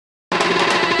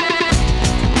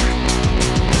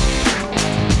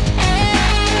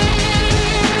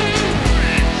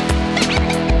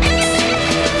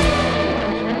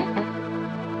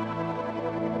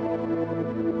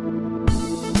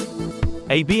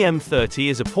ABM-30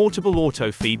 is a portable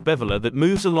auto-feed beveler that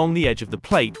moves along the edge of the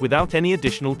plate without any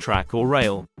additional track or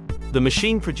rail. The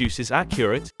machine produces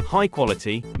accurate,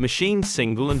 high-quality, machined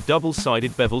single and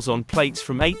double-sided bevels on plates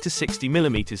from 8 to 60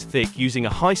 mm thick using a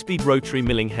high-speed rotary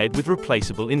milling head with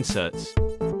replaceable inserts.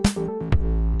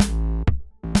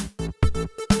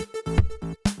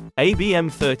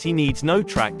 ABM-30 needs no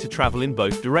track to travel in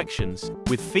both directions,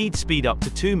 with feed speed up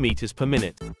to 2 meters per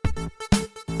minute.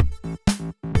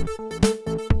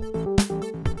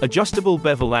 Adjustable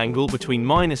bevel angle between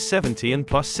 -70 and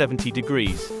 +70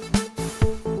 degrees.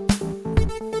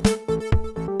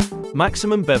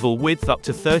 Maximum bevel width up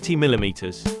to 30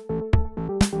 mm.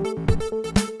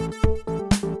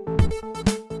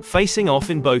 Facing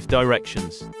off in both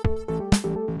directions.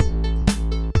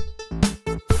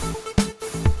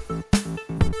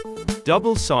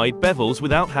 Double side bevels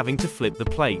without having to flip the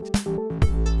plate.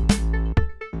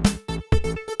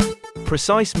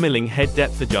 Precise milling head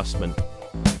depth adjustment.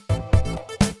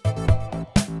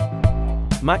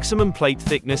 Maximum plate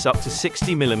thickness up to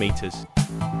 60 mm.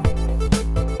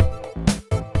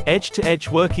 Edge-to-edge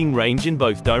working range in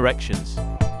both directions.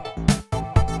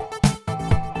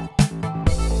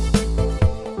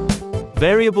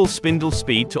 Variable spindle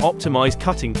speed to optimize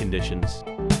cutting conditions.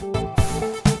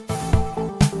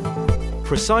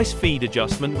 Precise feed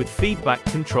adjustment with feedback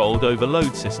controlled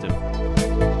overload system.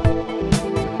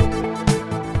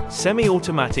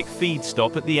 Semi-automatic feed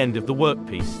stop at the end of the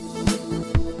workpiece.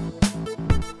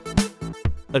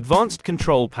 Advanced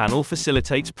control panel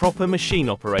facilitates proper machine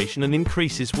operation and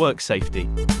increases work safety.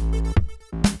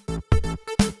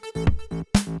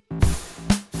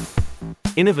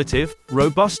 Innovative,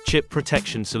 robust chip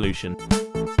protection solution.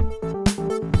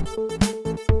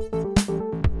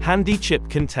 Handy chip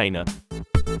container.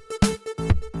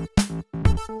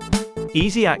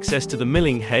 Easy access to the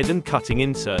milling head and cutting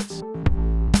inserts.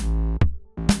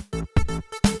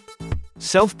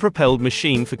 Self-propelled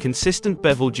machine for consistent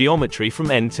bevel geometry from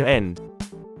end to end.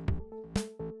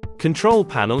 Control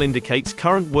panel indicates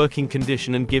current working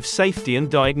condition and gives safety and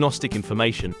diagnostic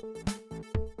information.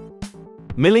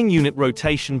 Milling unit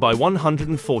rotation by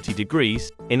 140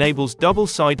 degrees, enables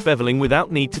double-side beveling without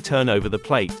need to turn over the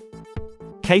plate.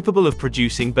 Capable of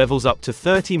producing bevels up to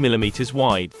 30 mm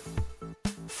wide.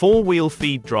 4-wheel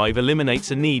feed drive eliminates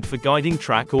a need for guiding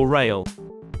track or rail.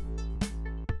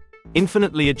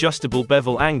 Infinitely adjustable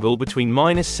bevel angle between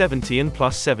 -70 and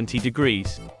 +70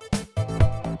 degrees.